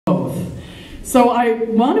both. So I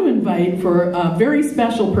want to invite for a very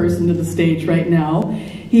special person to the stage right now.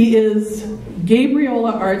 He is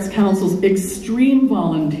Gabriola Arts Council's extreme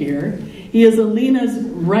volunteer. He is Alina's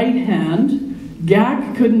right hand.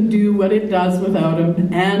 GAC couldn't do what it does without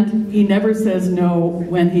him, and he never says no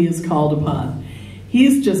when he is called upon.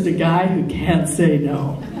 He's just a guy who can't say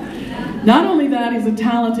no. Not only that, he's a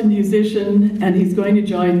talented musician, and he's going to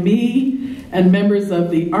join me and members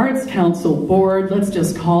of the Arts Council board, let's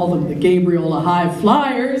just call them the Gabriola High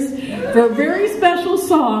Flyers, for a very special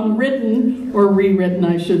song written, or rewritten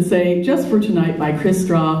I should say, just for tonight by Chris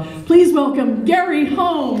Straw. Please welcome Gary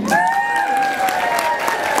Holmes.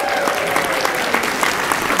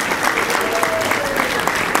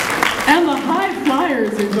 And the High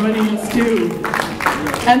Flyers are joining us too.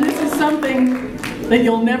 And this is something that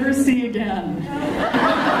you'll never see again.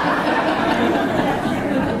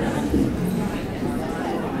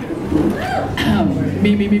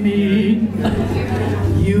 Me, me, me, me.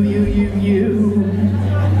 You, you, you, you.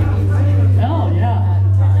 Oh, yeah.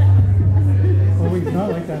 Well, we not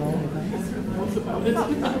like that all the time. What's about it?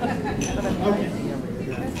 Okay.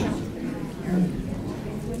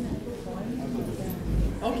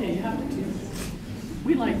 Okay, you have to tune.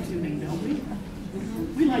 We like tuning, don't we?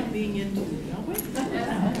 We like being in tune, don't we?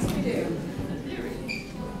 Yes, we do.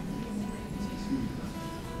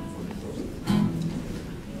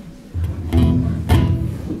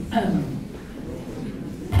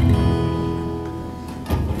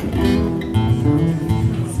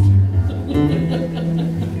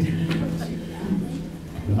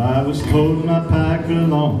 I was told my pack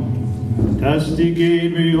along, Dusty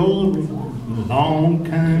Gabriel, a long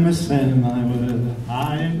canvas semi with a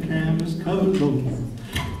high canvas covered load.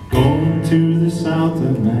 Going to the south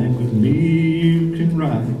Atlantic with me you can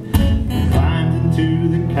ride. I climbed into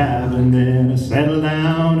the cabin, then I settled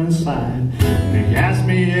down inside. They asked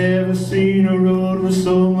me ever seen a road with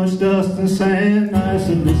so much dust and sand. I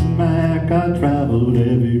said, listen Mac, I traveled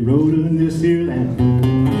every road in this here land.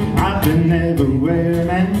 I've been everywhere,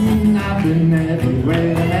 man, I've been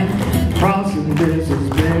everywhere, man. Crossing deserts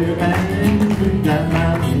bare, man, through that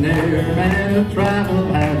mountain air, man. I've traveled,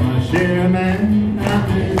 had my share, man, I've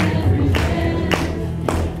been everywhere.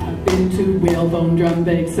 I've been to Whalebone,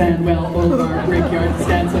 Drumbank, Sandwell, Boulevard, Brickyard,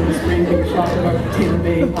 Stanso, Spring, Shopper, Taylor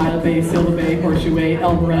Bay, Pilot Bay, Silver Bay, Horseshoe Way,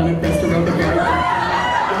 El Dorado, Cresta, Rocaberry,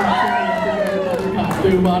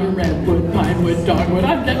 Blue Water, Redwood, Pinewood, Dogwood.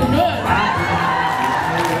 I'm getting good.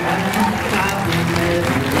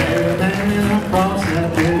 Across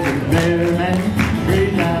that desert there, man.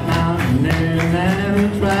 Straight that mountain there, man. I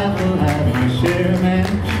travel, have my share, man.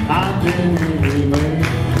 I've been everywhere.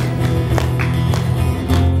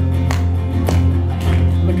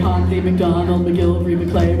 McConkie, McDonald, McGillivray,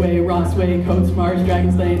 McClay Way, Ross Way, Coates Marsh,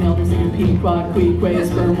 Dragons Lane, Eldersing, Pequot, Queequay,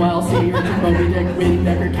 Spermwell, Sea Urchin, Moby Dick, Wing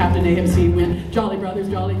Decker, Captain AMC, Win, Jolly Brothers,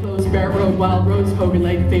 Jolly Close, Barrett Road, Wild Rose, Hogan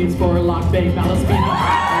Lake, Fades 4, Lock Bay,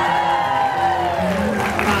 Malaspina.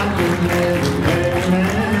 Everywhere,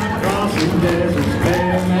 man. Crossing deserts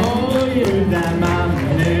bare, man. Oh, yeah. Through that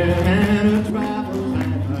mountain there, man. I travel,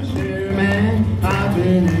 had my share, man. I've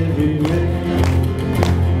been everywhere.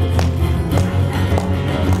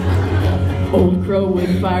 Old Crow,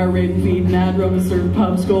 Wood Fire, Raven Feed, Mad Rover, Surf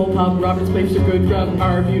Pub, Skull Pub, Robert's Place, for Good Grub,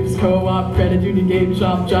 Our Views Co-op, Credit Union Game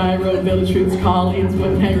Shop, Gyro, Village Foods, Colleen's,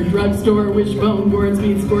 Woodhanger, Drugstore, Wishbone, Gordon's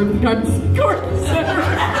Meats, Gordon Center. Gordon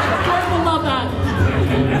will love that.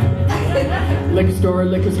 Liquor store,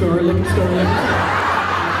 liquor store, liquor store, liquor store.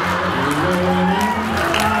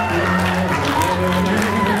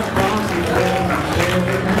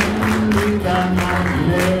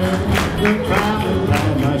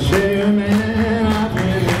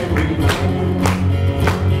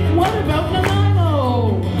 What about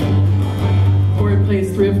Nanaimo? Ford Place,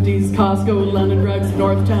 Thrifties, Costco, London Drugs,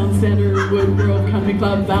 Northtown Center, Woodgrove Country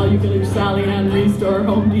Club, Value Village, Sally Ann, Restore,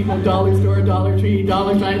 Home Depot, Dollar Store, Dollar Tree,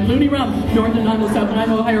 Dollar Giant, Looney Rum, North Nanaimo, South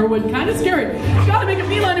Nanaimo, Higher Wood. Kind of scary. Gotta make a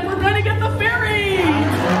beeline if we're